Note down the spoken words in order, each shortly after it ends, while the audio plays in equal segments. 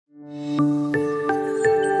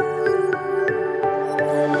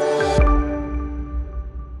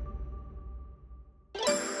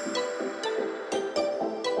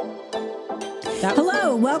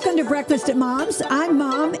to Breakfast at Mom's. I'm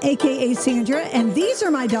Mom, aka Sandra, and these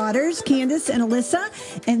are my daughters, Candace and Alyssa,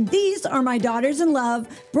 and these are my daughters in love,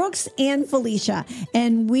 Brooks and Felisha.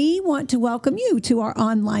 And we want to welcome you to our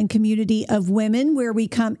online community of women where we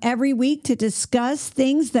come every week to discuss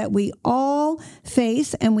things that we all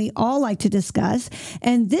face and we all like to discuss.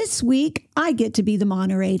 And this week, I get to be the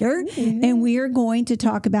moderator, and we are going to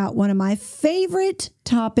talk about one of my favorite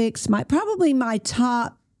topics, probably my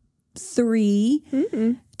top three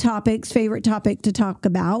favorite topic to talk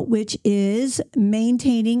about, which is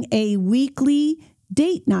maintaining a weekly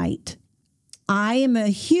date night. I am a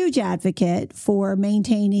huge advocate for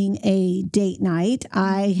maintaining a date night.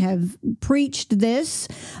 I have preached this.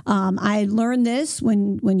 I learned this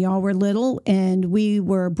when y'all were little and we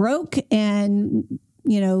were broke, and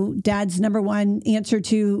Dad's number one answer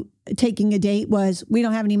to taking a date was, we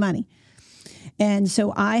don't have any money. And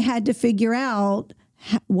so I had to figure out,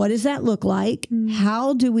 what does that look like?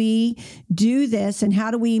 How do we do this? And how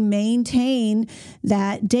do we maintain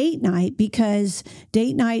that date night? Because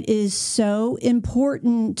date night is so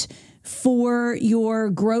important for your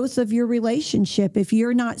growth of your relationship. If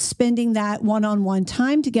you're not spending that one-on-one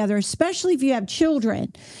time together, especially if you have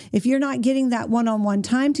children, if you're not getting that one-on-one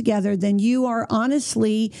time together, then your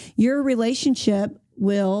relationship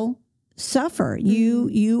will suffer.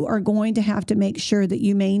 You are going to have to make sure that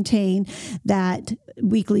you maintain that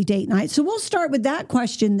weekly date night. So we'll start with that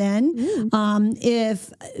question then.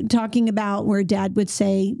 If talking about where Dad would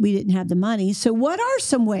say we didn't have the money. So what are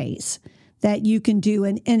some ways that you can do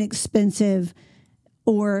an inexpensive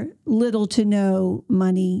or little to no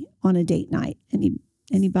money on a date night?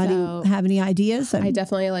 Anybody have any ideas? I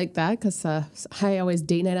definitely like that because I always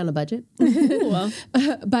date night on a budget.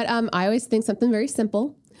 But I always think something very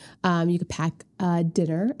simple. You could pack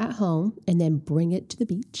dinner at home and then bring it to the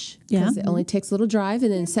beach because it only takes a little drive,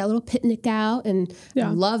 and then set a little picnic out. And I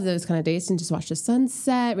love those kind of dates, and just watch the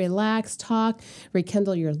sunset, relax, talk,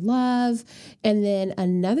 rekindle your love. And then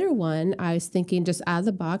another one, I was thinking just out of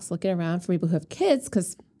the box, looking around for people who have kids,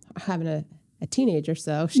 because having a teenager,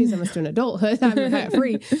 so she's almost to an adulthood. I'm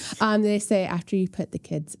free. They say after you put the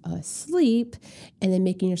kids asleep, and then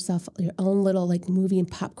making yourself your own little movie and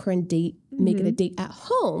popcorn date, make it a date at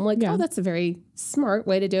home. Oh, that's a very smart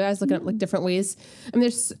way to do it. I was looking up different ways.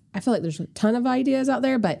 I feel like there's a ton of ideas out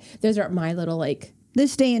there, but those are my little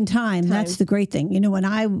this day and time, that's the great thing. When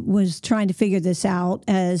I was trying to figure this out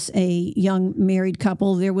as a young married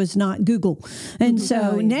couple, there was not Google. And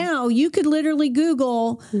so now you could literally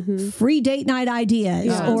Google free date night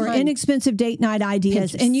ideas or inexpensive date night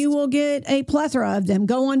ideas, and you will get a plethora of them.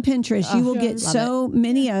 Go on Pinterest. You will get so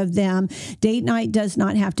many of them. Date night does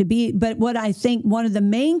not have to be, but what I think one of the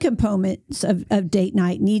main components of date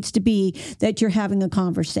night needs to be that you're having a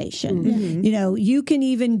conversation. You can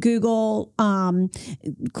even Google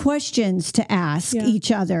questions to ask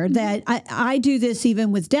each other. That I do this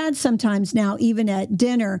even with Dad sometimes now. Even at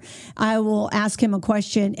dinner, I will ask him a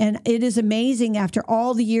question, and it is amazing after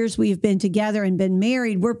all the years we've been together and been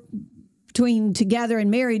married. We're between together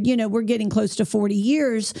and married, we're getting close to 40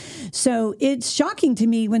 years. So it's shocking to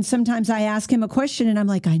me when sometimes I ask him a question and I'm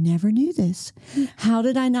like, I never knew this. How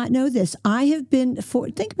did I not know this? I have been,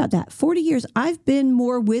 think about that, 40 years. I've been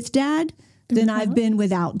more with Dad than I've been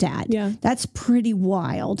without Dad. That's pretty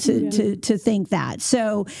wild to think that.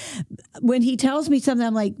 So when he tells me something,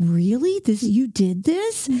 I'm like, really? You did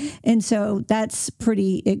this? And so that's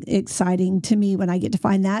pretty exciting to me when I get to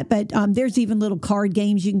find that. But there's even little card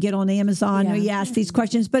games you can get on Amazon where you ask these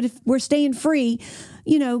questions. But if we're staying free,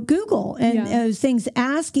 Google and those things,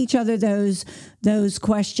 ask each other those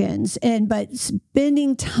questions. But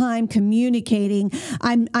spending time communicating,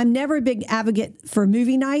 I'm never a big advocate for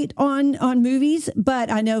movie night on movies, but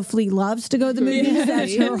I know Flea loves to go to the movies.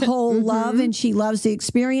 That's her whole love, and she loves the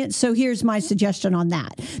experience. So here's my suggestion on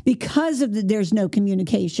that. Because there's no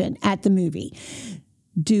communication at the movie,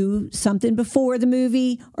 do something before the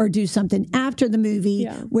movie or do something after the movie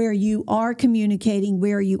where you are communicating,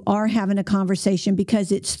 where you are having a conversation,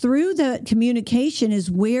 because it's through the communication is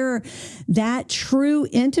where that true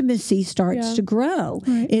intimacy starts to grow.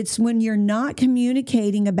 It's when you're not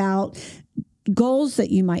communicating about goals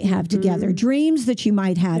that you might have together, dreams that you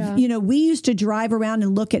might have. We used to drive around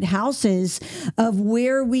and look at houses of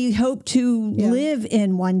where we hope to live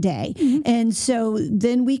in one day. And so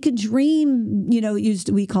then we could dream,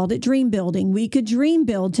 we called it dream building. We could dream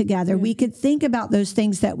build together. We could think about those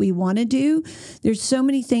things that we want to do. There's so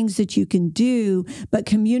many things that you can do, but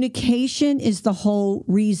communication is the whole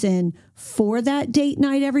reason for that date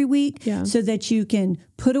night every week, so that you can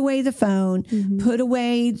put away the phone, put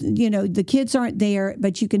away, the kids aren't there,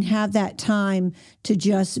 but you can have that time to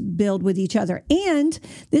just build with each other. And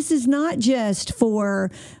this is not just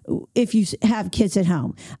for if you have kids at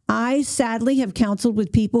home. I sadly have counseled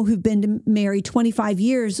with people who've been married 25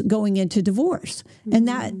 years going into divorce. And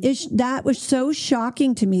that was so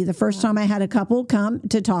shocking to me the first time I had a couple come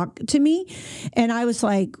to talk to me. And I was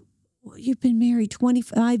like, well, you've been married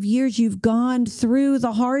 25 years. You've gone through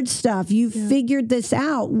the hard stuff. You've figured this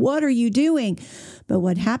out. What are you doing? But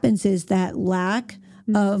what happens is that lack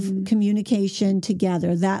of communication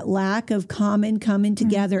together, that lack of coming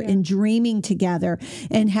together and dreaming together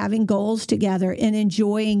and having goals together and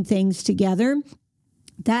enjoying things together.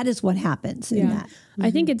 That is what happens in that. I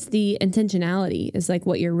think it's the intentionality is like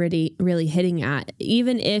what you're really hitting at.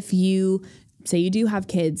 Even if you say you do have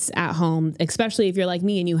kids at home, especially if you're like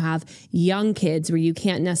me and you have young kids where you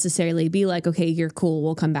can't necessarily be like, okay, you're cool,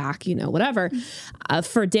 we'll come back, whatever.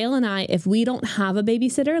 For Dale and I, if we don't have a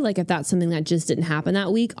babysitter, like if that's something that just didn't happen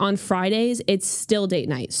that week, on Fridays, it's still date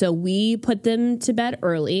night. So we put them to bed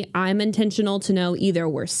early. I'm intentional to know either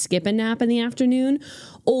we're skipping nap in the afternoon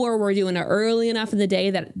or we're doing it early enough in the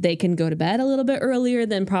day that they can go to bed a little bit earlier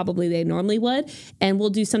than probably they normally would. And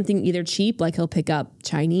we'll do something either cheap, like he'll pick up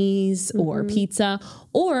Chinese or pizza,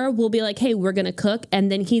 or we'll be like, hey, we're going to cook.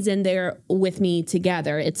 And then he's in there with me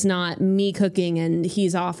together. It's not me cooking and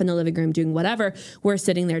he's off in the living room doing whatever. We're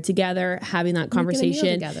sitting there together, having that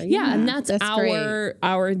conversation. Yeah. And that's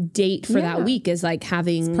our date for that week is like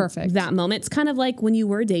having that moment. It's kind of like when you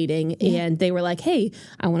were dating and they were like, hey,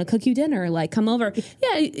 I want to cook you dinner. Like, come over.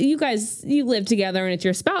 Yeah, you guys, you live together and it's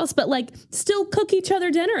your spouse, but like still cook each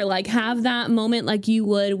other dinner. Like have that moment like you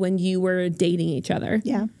would when you were dating each other.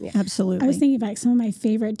 Yeah, absolutely. I was thinking back some of my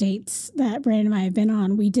favorite dates that Brandon and I have been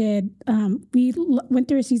on. We did, went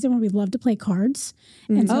through a season where we loved to play cards.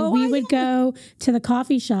 And so we would go to the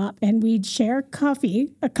coffee shop and we'd share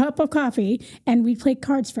a cup of coffee, and we'd play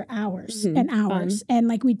cards for hours and hours. And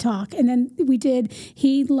like we'd talk. And then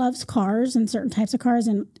he loves cars and certain types of cars.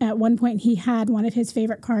 And at one point he had one of his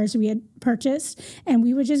favorite cars we had purchased, and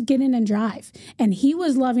we would just get in and drive. And he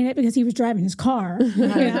was loving it because he was driving his car.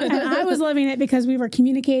 And I was loving it because we were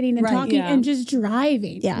communicating and talking and just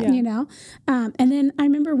driving. And then I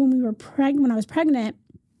remember when when I was pregnant,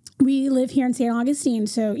 we live here in St. Augustine,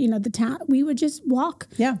 so the town. We would just walk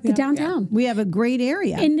the downtown. We have a great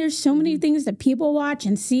area, and there's so many things that people watch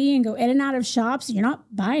and see and go in and out of shops. You're not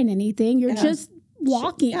buying anything. You're just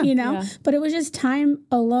walking, But it was just time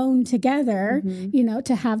alone together,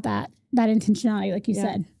 to have that intentionality, like you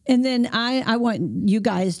said. And then I want you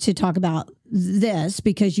guys to talk about this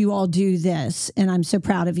because you all do this, and I'm so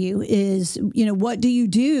proud of you, is, what do you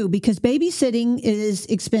do? Because babysitting is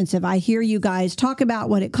expensive. I hear you guys talk about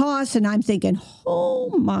what it costs, and I'm thinking, oh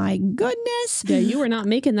my goodness. Yeah, you were not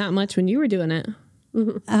making that much when you were doing it.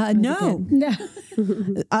 No,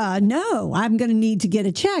 I'm going to need to get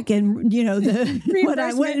a check and, the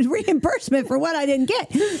reimbursement for what I didn't get.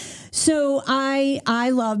 So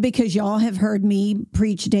I love, because y'all have heard me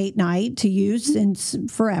preach date night to you since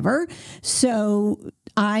forever. So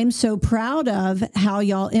I'm so proud of how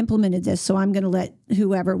y'all implemented this. So I'm going to let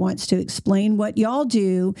whoever wants to explain what y'all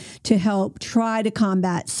do to help try to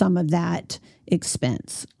combat some of that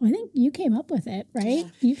expense. I think you came up with it, right?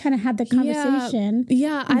 You kind of had the conversation.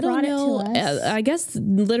 Yeah, I don't know. I guess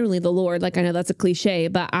literally the Lord, like I know that's a cliche,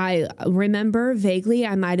 but I remember vaguely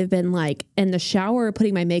I might have been like in the shower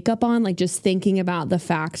putting my makeup on, like just thinking about the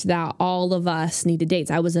fact that all of us needed dates.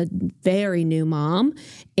 I was a very new mom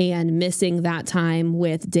and missing that time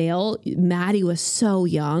with Dale. Maddie was so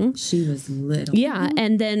young. She was little. Yeah.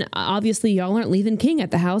 And then obviously y'all aren't leaving King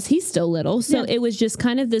at the house. He's still little. So it was just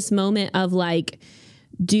kind of this moment of like,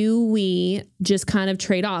 do we just kind of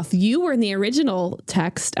trade off? You were in the original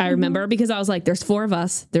text, I remember, because I was like, there's 4 of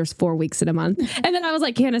us. There's 4 weeks in a month. And then I was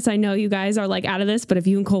like, Candace, I know you guys are like out of this, but if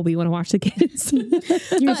you and Colby want to watch the kids.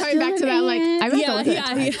 You're coming back to that, like,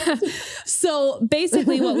 I'm So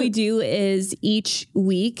basically what we do is each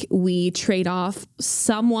week we trade off.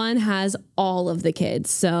 Someone has all of the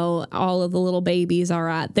kids. So all of the little babies are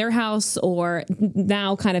at their house, or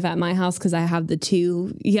now kind of at my house because I have the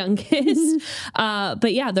 2 young kids.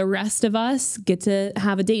 But yeah, the rest of us get to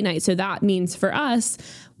have a date night. So that means for us,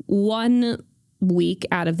 1 week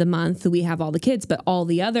out of the month, we have all the kids, but all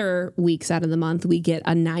the other weeks out of the month, we get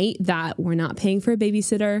a night that we're not paying for a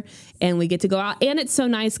babysitter and we get to go out. And it's so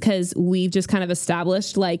nice because we've just kind of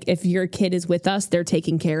established, like, if your kid is with us, they're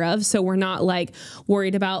taken care of. So we're not like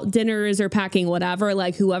worried about dinners or packing, whatever,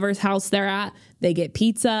 like whoever's house they're at, they get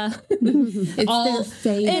pizza. It's their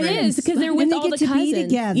favorite. It is because they're with all the cousins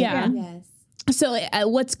together. Yeah. Yes. So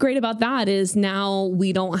what's great about that is now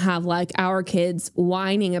we don't have like our kids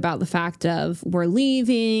whining about the fact of we're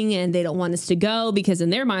leaving and they don't want us to go, because in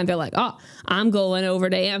their mind they're like, oh, I'm going over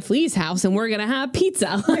to Aunt Flea's house and we're going to have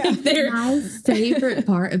pizza. Like My favorite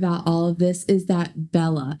part about all of this is that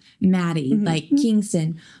Bella, Maddie, like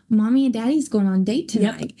Kingston, Mommy and Daddy's going on date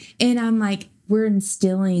tonight. And I'm like, we're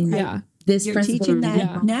instilling this You're principle teaching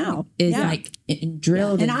that now. is like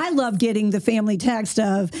drilled. And I love getting the family text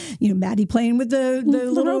of, Maddie playing with the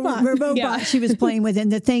little robot she was playing with,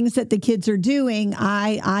 and the things that the kids are doing.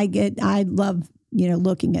 I love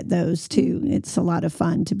looking at those too. It's a lot of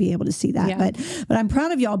fun to be able to see that. Yeah. But I'm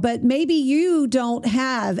proud of y'all. But maybe you don't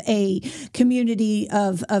have a community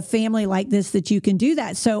of family like this that you can do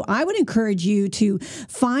that. So I would encourage you to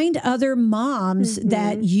find other moms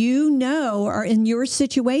that are in your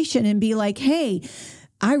situation and be like, hey,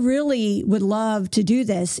 I really would love to do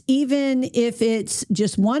this, even if it's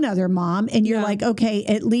just one other mom. And you're like, okay,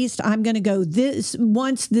 at least I'm going to go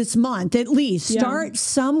once this month, at least. Start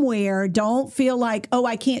somewhere. Don't feel like, oh,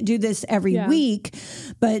 I can't do this every week,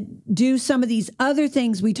 but do some of these other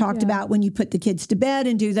things we talked about when you put the kids to bed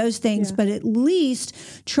and do those things. But at least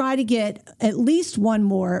try to get at least one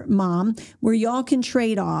more mom where y'all can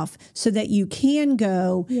trade off so that you can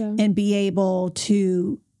go and be able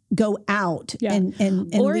to go out and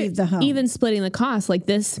leave the home. Even splitting the cost. Like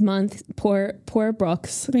this month, poor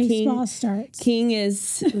Brooks. Baseball starts. King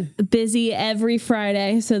is busy every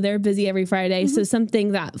Friday. So they're busy every Friday. So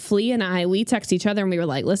something that Flea and we text each other and we were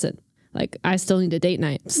like, listen, like I still need a date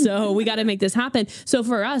night. So we got to make this happen. So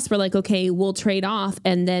for us, we're like, okay, we'll trade off.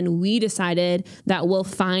 And then we decided that we'll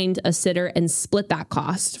find a sitter and split that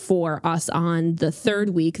cost for us on the third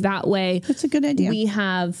week. That way, that's a good idea. We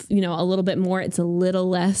have, a little bit more. It's a little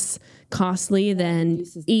less costly than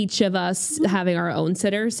each of us having our own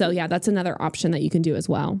sitter. So yeah, that's another option that you can do as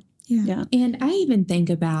well. Yeah. And I even think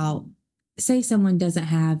about, say someone doesn't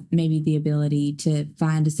have maybe the ability to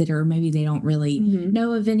find a sitter, or maybe they don't really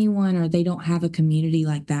know of anyone, or they don't have a community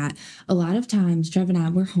like that. A lot of times, Trev and I,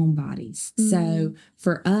 we're homebodies. So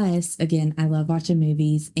for us, again, I love watching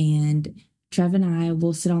movies, and Trev and I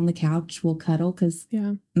will sit on the couch, we'll cuddle, because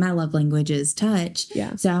my love language is touch.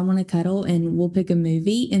 Yeah. So I want to cuddle, and we'll pick a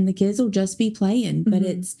movie, and the kids will just be playing. But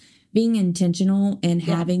it's being intentional and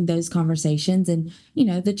having those conversations, and,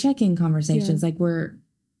 the check-in conversations, like we're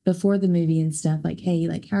before the movie and stuff, like, hey,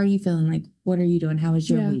 like, how are you feeling? Like, what are you doing? How was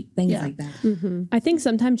your week? Things like that. I think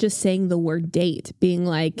sometimes just saying the word date, being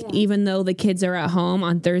like, even though the kids are at home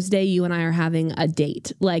on Thursday, you and I are having a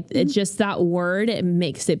date. Like, it's just that word, it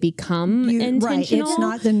makes it become intentional. Right. It's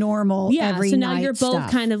not the normal every so now night you're both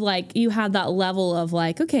stuff. kind of like, you have that level of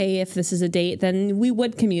like, okay, if this is a date, then we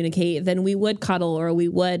would communicate, then we would cuddle, or we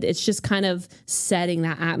would, it's just kind of setting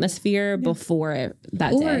that atmosphere before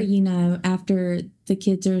that day. Or, after the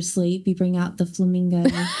kids are asleep, you bring out the flamingo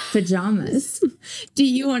pajamas. Do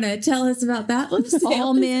you want to tell us about that?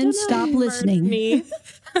 All men, stop listening.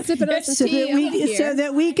 so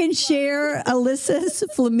that we can share Alyssa's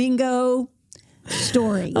flamingo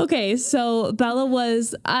story. Okay, so Bella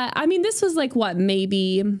was, this was like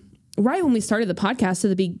maybe right when we started the podcast,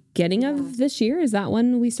 at the beginning of this year. Is that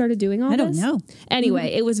when we started doing all this? I don't know.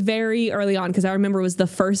 Anyway, it was very early on, because I remember it was the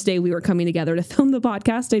first day we were coming together to film the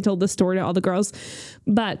podcast. I told the story to all the girls,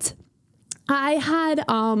 but I had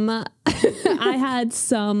I had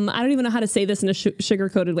some, I don't even know how to say this in a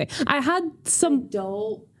sugar-coated way. I had some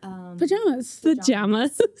adult pajamas.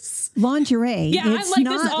 Lingerie. Yeah, it's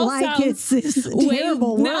not like it's this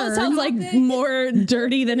terrible word. Now it sounds like more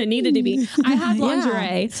dirty than it needed to be. I had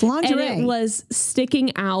lingerie. It's lingerie. And it was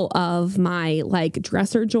sticking out of my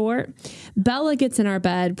dresser drawer. Bella gets in our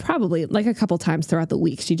bed probably a couple times throughout the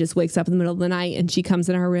week. She just wakes up in the middle of the night and she comes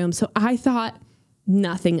in our room. So I thought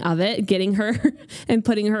nothing of it, getting her and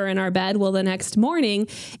putting her in our bed. Well, the next morning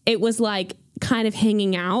it was kind of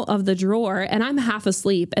hanging out of the drawer, and I'm half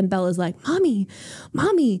asleep, and Bella's like, mommy,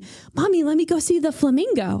 let me go see the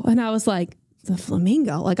flamingo. And I was like, the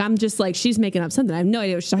flamingo? I'm just she's making up something. I have no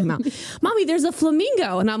idea what she's talking about. Mommy, there's a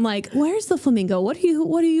flamingo. And I'm like, where's the flamingo? What are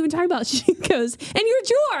you even talking about? She goes, in your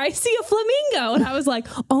drawer, I see a flamingo. And I was like,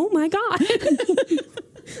 oh my God.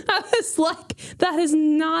 I was like, that is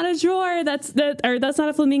not a drawer. That's not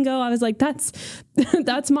a flamingo. I was like, that's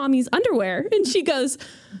mommy's underwear. And she goes,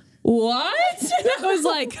 what? And I was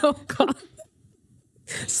like, oh God.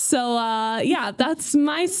 So, that's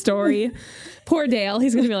my story. Poor Dale.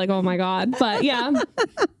 He's going to be like, oh my God. But yeah,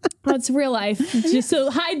 that's real life. Just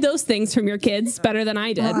so hide those things from your kids better than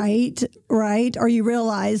I did. Right. Or you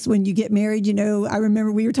realize when you get married, I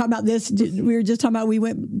remember we were talking about this. We were just talking about, we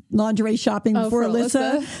went lingerie shopping for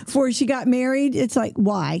Alyssa before she got married. It's like,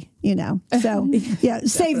 why? You know, so yeah,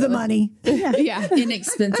 save the money. Yeah.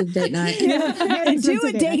 Inexpensive date night. Do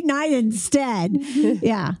a date night instead.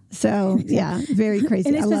 Yeah. So yeah, very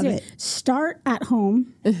crazy. I love it. Start at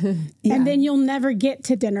home and then you'll never get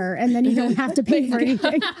to dinner and then you don't have to pay for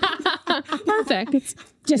anything. Perfect.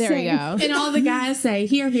 Just there saying. we go. And all the guys say,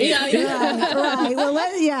 here. Right.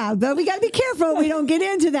 Well, but we got to be careful we don't get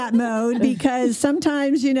into that mode because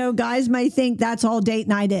sometimes, you know, guys may think that's all date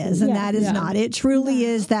night is, and that is not. It truly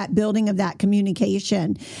is that building of that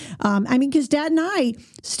communication. I mean, because Dad and I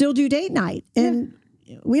still do date night, and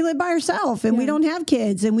we live by ourselves and we don't have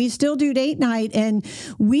kids, and we still do date night, and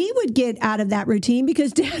we would get out of that routine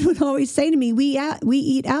because Dad would always say to me, we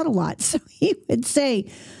eat out a lot. So he would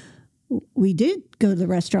say, we did go to the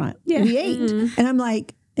restaurant. Yeah. We ate. And I'm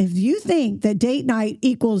like, if you think that date night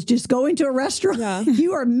equals just going to a restaurant,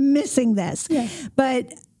 you are missing this. Yeah.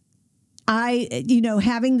 But I, you know,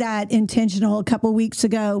 having that intentional a couple weeks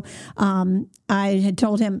ago, I had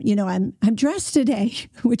told him, you know, I'm dressed today,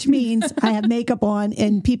 which means I have makeup on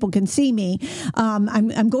and people can see me.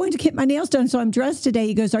 I'm going to get my nails done, so I'm dressed today.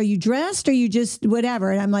 He goes, are you dressed or you just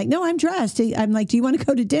whatever? And I'm like, no, I'm dressed. I'm like, do you want to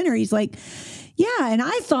go to dinner? He's like, yeah. And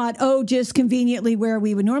I thought, just conveniently where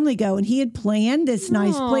we would normally go. And he had planned this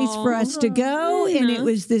nice place for us to go. And it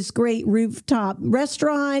was this great rooftop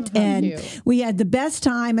restaurant. And we had the best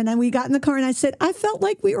time. And then we got in the car and I said, I felt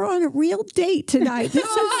like we were on a real date tonight. This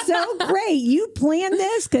is so great. You planned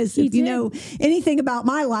this? Because if you know anything about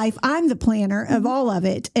my life, I'm the planner of all of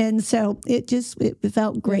it. And so it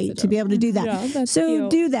felt great to be able to do that. Yeah, so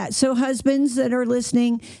do that. So husbands that are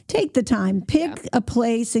listening, take the time, pick a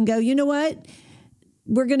place and go, you know what?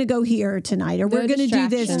 We're going to go here tonight, or we're going to do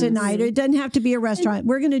this tonight, or it doesn't have to be a restaurant.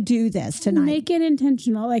 We're going to do this tonight. Make it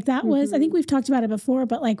intentional. Like that was, I think we've talked about it before,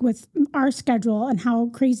 but like with our schedule and how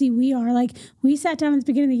crazy we are, like we sat down at the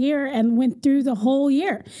beginning of the year and went through the whole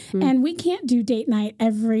year, and we can't do date night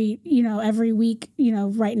every week,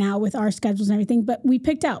 right now with our schedules and everything, but we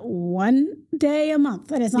picked out one day a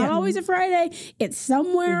month, and it's not always a Friday. It's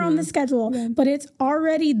somewhere on the schedule, but it's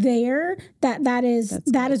already there. That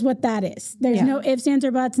is what that is. There's no ifs, ands,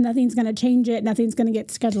 or buts. Nothing's going to change it. Nothing's going to get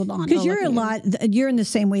scheduled on. Because you're in the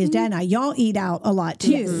same way as Dad and I. Y'all eat out a lot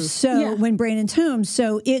too. Yes. So when Brandon's home,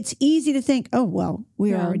 so it's easy to think, oh, well,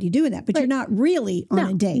 we're already doing that. But you're not really on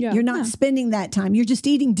a date. You're not spending that time. You're just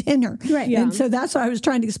eating dinner. Right. Yeah. And so that's what I was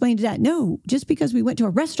trying to explain to Dad. No, just because we went to a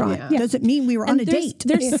restaurant doesn't mean we were on a date.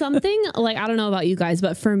 There's something like, I don't know about you guys,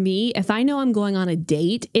 but for me, if I know I'm going on a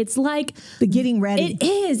date, it's like the getting ready. It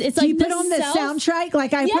is. It's like you put on the soundtrack.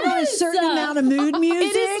 Like I put on a certain amount of mood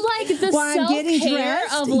music. It is like the self-care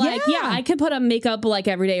of like, I could put on makeup like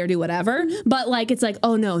every day or do whatever, but like it's like,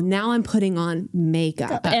 oh no, now I'm putting on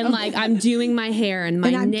makeup and like I'm doing my hair and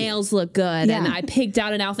my nails look good and I picked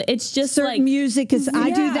out an outfit. It's just certain like music is I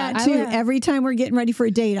do that too. Every time we're getting ready for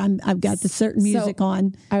a date, I've got the certain music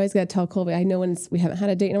on. I always gotta tell Colby, I know when we haven't had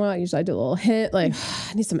a date in a while, usually I do a little hint like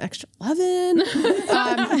I need some extra loving.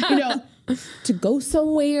 To go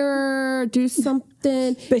somewhere, do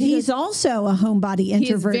something. But he's also a homebody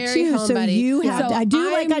introvert too. So you have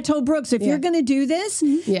to, like I told Brooks, if you're going to do this,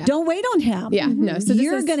 don't wait on him. Yeah, no. So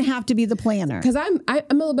you're going to have to be the planner. Because I'm a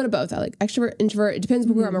little bit of both. I like extrovert, introvert. It depends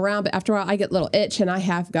who I'm around. But after a while, I get a little itch, and I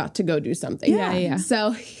have got to go do something. Yeah.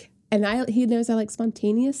 So. And he knows I like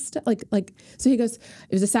spontaneous stuff. So he goes,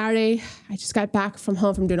 it was a Saturday. I just got back from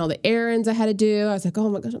home from doing all the errands I had to do. I was like, oh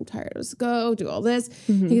my gosh, I'm tired. Let's go do all this.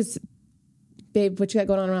 He goes, babe, what you got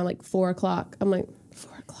going on around like 4 o'clock? I'm like,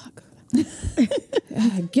 4 o'clock.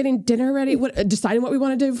 Getting dinner ready. Deciding what we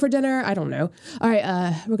want to do for dinner. I don't know. All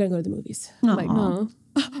right, we're going to go to the movies. I'm like,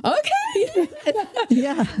 okay.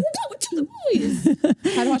 Yeah. We're going to the movies.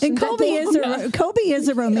 And Colby is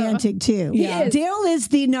a romantic too. Yeah. Dale is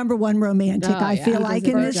the number one romantic, I feel like,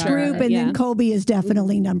 in this group. And then Colby is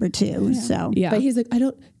definitely number two. Yeah. So But he's like,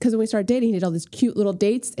 because when we started dating, he did all these cute little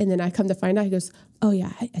dates. And then I come to find out, he goes, oh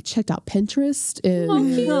yeah, I checked out Pinterest. And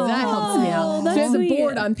that helps me out. So I was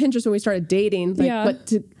bored on Pinterest when we started dating.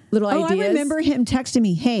 Little ideas. I remember him texting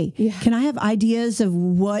me, hey, can I have ideas of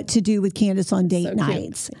what to do with Candace on date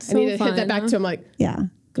nights? I need to hit that back to him like,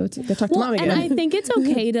 go talk to mom again. And I think it's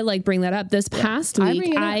okay to like bring that up. This past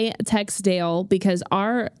week, I text Dale because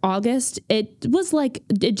our August, it was like,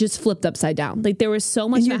 it just flipped upside down. Like there was so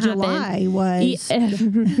much that happened. July was.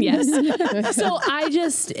 Yes. So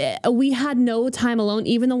we had no time alone.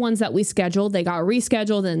 Even the ones that we scheduled, they got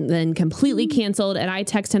rescheduled and then completely canceled. And I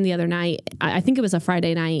texted him the other night, I think it was a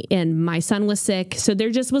Friday night, and my son was sick. So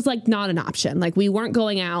there just was like not an option. Like we weren't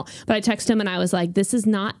going out, but I texted him and I was like, this is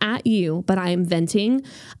not at you, but I am venting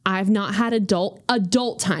I've not had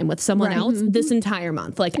adult time with someone else this entire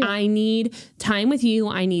month. Like I need time with you.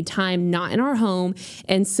 I need time not in our home.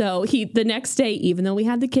 And so the next day, even though we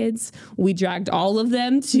had the kids, we dragged all of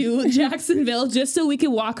them to Jacksonville just so we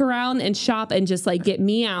could walk around and shop and just like get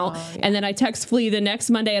me out. And then I text Flea the next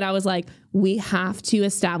Monday and I was like, we have to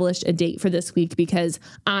establish a date for this week because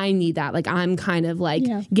I need that. Like I'm kind of like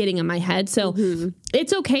getting in my head. So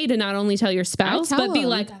it's okay to not only tell your spouse, but be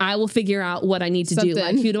like, I will figure out what I need to do.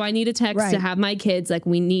 Like who do I need to text to have my kids? Like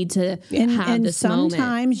we need to have this moment.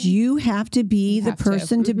 Sometimes you have to be the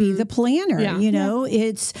person to be the planner. Yeah. You know,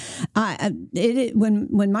 it's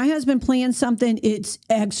when my husband plans something, it's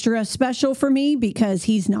extra special for me because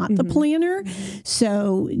he's not the planner.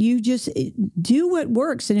 So you just do what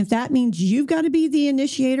works. And if that means you've got to be the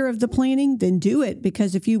initiator of the planning, then do it.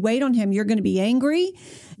 Because if you wait on him, you're going to be angry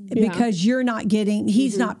because you're not getting,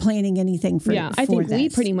 he's not planning anything for you. Yeah, I think we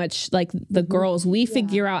pretty much, like the girls, we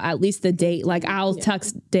figure out at least the date. Like I'll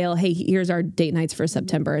text Dale, hey, here's our date nights for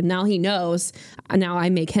September. And now he knows. Now I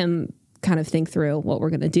make him kind of think through what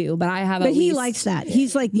we're going to do. But I have he likes that.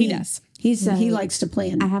 He's like me. He does. He likes to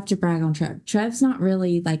plan. I have to brag on Trev. Trev's not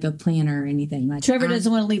really like a planner or anything. Like Trevor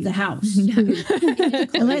doesn't want to leave the house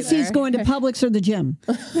unless he's going to Publix or the gym.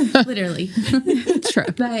 Literally. True.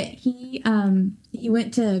 But he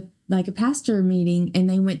went to like a pastor meeting and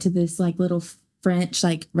they went to this like little French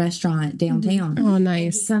like restaurant downtown. Oh,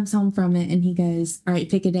 nice. He comes home from it and he goes, all right,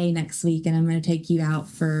 pick a day next week and I'm going to take you out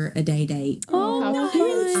for a day date. Oh,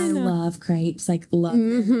 nice. I love crepes, like love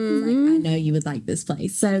them. Like, I know you would like this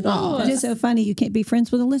place. So just so funny. You can't be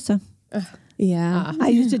friends with Alyssa. Yeah. I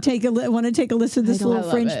used to want to take Alyssa to this little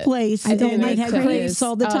French place. I don't and like they had crepes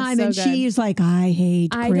all the time. so and good. she's like, I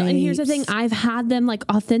hate crepes. And here's the thing. I've had them like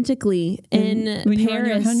authentically in when you were on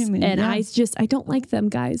your Paris. honeymoon, And yeah. I don't like them,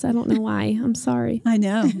 guys. I don't know why. I'm sorry. I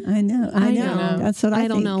know. That's what I think. I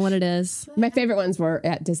don't know what it is. My favorite ones were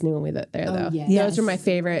at Disney when we were there, though. yes. Those were my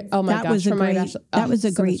favorite. Oh my That gosh. was that was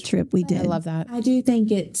a so great much- trip we did. I love that. I do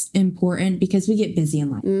think it's important because we get busy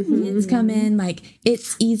in life. Kids come in, like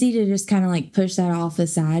it's easy to just kind of like push that off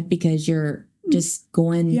aside because you're just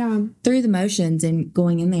going through the motions and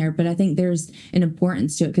going in there. But I think there's an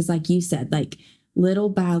importance to it because like you said, like little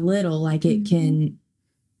by little, like it can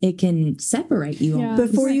separate you all.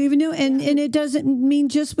 Before you even know, and it doesn't mean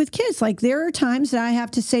just with kids. Like there are times that I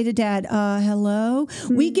have to say to Dad, hello.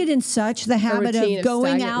 We get in such the habit routine of of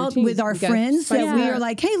going stagnant out routines. with our You go, friends that we yeah. are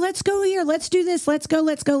like, hey, let's go here, let's do this, let's go.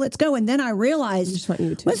 And then I realized, just want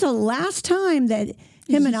you to. when's the last time that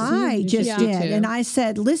him and I just did? And I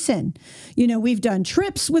said, listen, we've done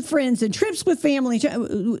trips with friends and trips with family.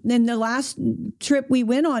 And the last trip we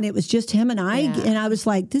went on, it was just him and I. And I was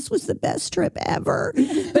like, this was the best trip ever.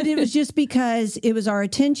 But it was just because it was our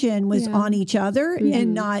attention was on each other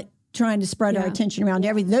and not trying to spread our attention around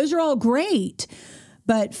everything. Those are all great.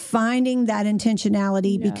 But finding that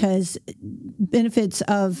intentionality because benefits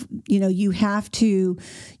of, you have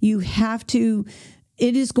to,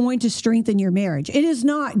 it is going to strengthen your marriage. It is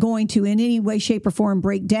not going to in any way, shape, or form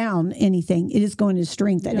break down anything. It is going to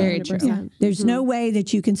strengthen Very it. true. Yeah. There's no way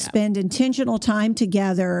that you can spend intentional time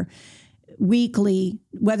together weekly,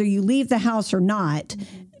 whether you leave the house or not,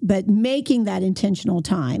 but making that intentional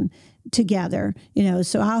time together,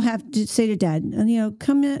 so I'll have to say to Dad,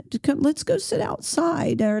 come, let's go sit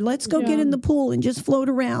outside or let's go get in the pool and just float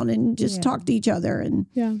around and just talk to each other. And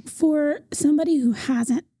for somebody who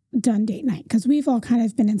hasn't done date night, because we've all kind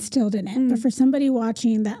of been instilled in it, but for somebody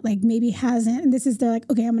watching that like maybe hasn't, and they're like,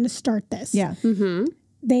 okay, I'm going to start this. Yeah. Mm-hmm.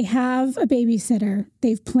 They have a babysitter.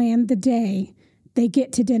 They've planned the day. They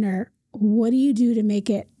get to dinner. What do you do to make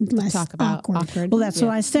it less awkward? Well, that's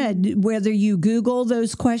what I said. Whether you Google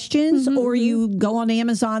those questions or you go on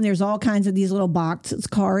Amazon, there's all kinds of these little boxes,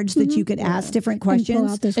 cards that you could ask different questions. And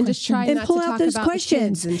pull out those And just try and not pull to out talk those about the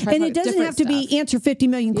questions. kids and it doesn't have to be answer 50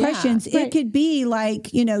 million questions. It could be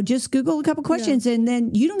like, just Google a couple questions and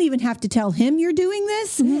then you don't even have to tell him you're doing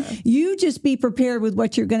this. You just be prepared with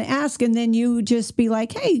what you're going to ask. And then you just be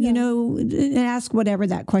like, hey, ask whatever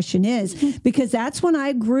that question is. Because that's when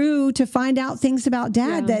I grew to find out things about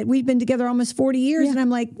Dad that we've been together almost 40 years. And I'm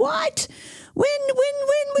like, what? When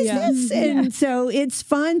was this? And so it's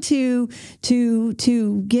fun to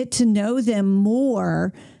get to know them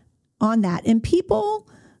more on that. And people,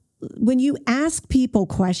 when you ask people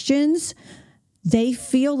questions, they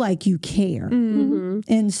feel like you care.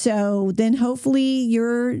 And so then hopefully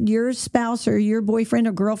your spouse or your boyfriend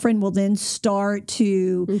or girlfriend will then start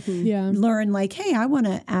to learn like, hey, I want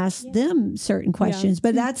to ask them certain questions.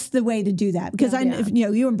 But that's the way to do that, because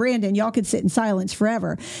you and Brandon, y'all could sit in silence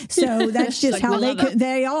forever. So that's just how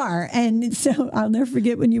they are. And so I'll never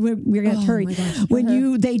forget when we're going to hurry.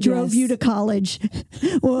 When they drove you to college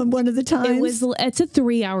one of the times. It's a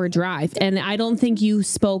 3-hour drive, and I don't think you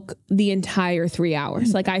spoke the entire 3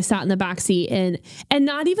 hours. Like, I sat in the back seat and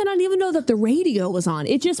I didn't even know that the radio was on.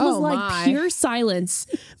 It just was pure silence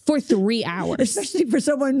for 3 hours. Especially for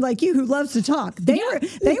someone like you who loves to talk. They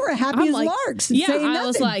were happy as larks. Yeah, I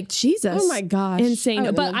was like, Jesus. Oh my gosh.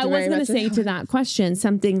 Insane. But I was going to say to that question,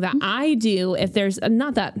 something that I do, if there's,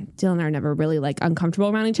 not that Dylan and I are never really like uncomfortable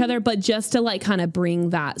around each other, but just to like kind of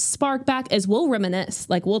bring that spark back, is we'll reminisce.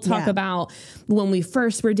 Like, we'll talk about when we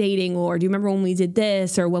first were dating, or do you remember when we did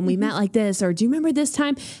this, or when we met like this, or do you remember this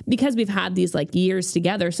time? Because we've had these like years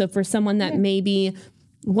together. So for someone that maybe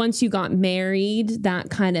once you got married,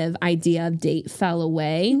 that kind of idea of date fell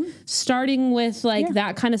away, starting with like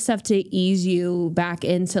that kind of stuff to ease you back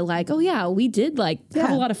into like, oh yeah, we did like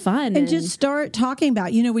have a lot of fun. And just start talking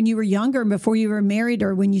about, when you were younger, before you were married,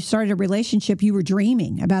 or when you started a relationship, you were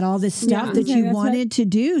dreaming about all this stuff that you wanted to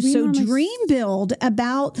do. So dream build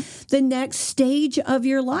about the next stage of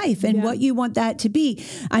your life and what you want that to be.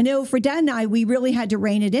 I know for Dad and I, we really had to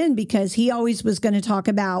rein it in, because he always was going to talk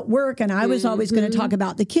about work and I was always going to talk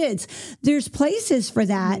about the kids. There's places for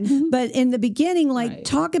that, but in the beginning, like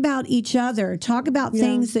talk about each other, talk about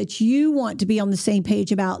things that you want to be on the same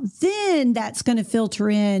page about. Then that's going to filter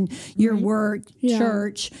in your work,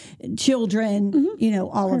 church, children,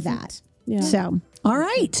 all of that. Yeah. So, all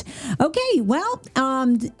right. Okay. Well,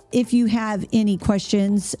 if you have any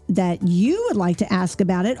questions that you would like to ask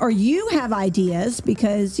about it, or you have ideas,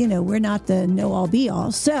 because, we're not the know-all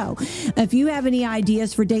be-all. So if you have any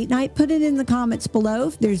ideas for date night, put it in the comments below.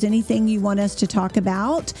 If there's anything you want us to talk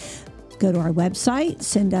about, go to our website,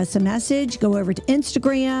 send us a message, go over to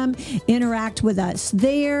Instagram, interact with us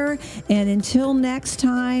there. And until next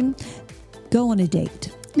time, go on a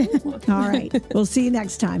date. All right. We'll see you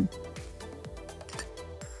next time.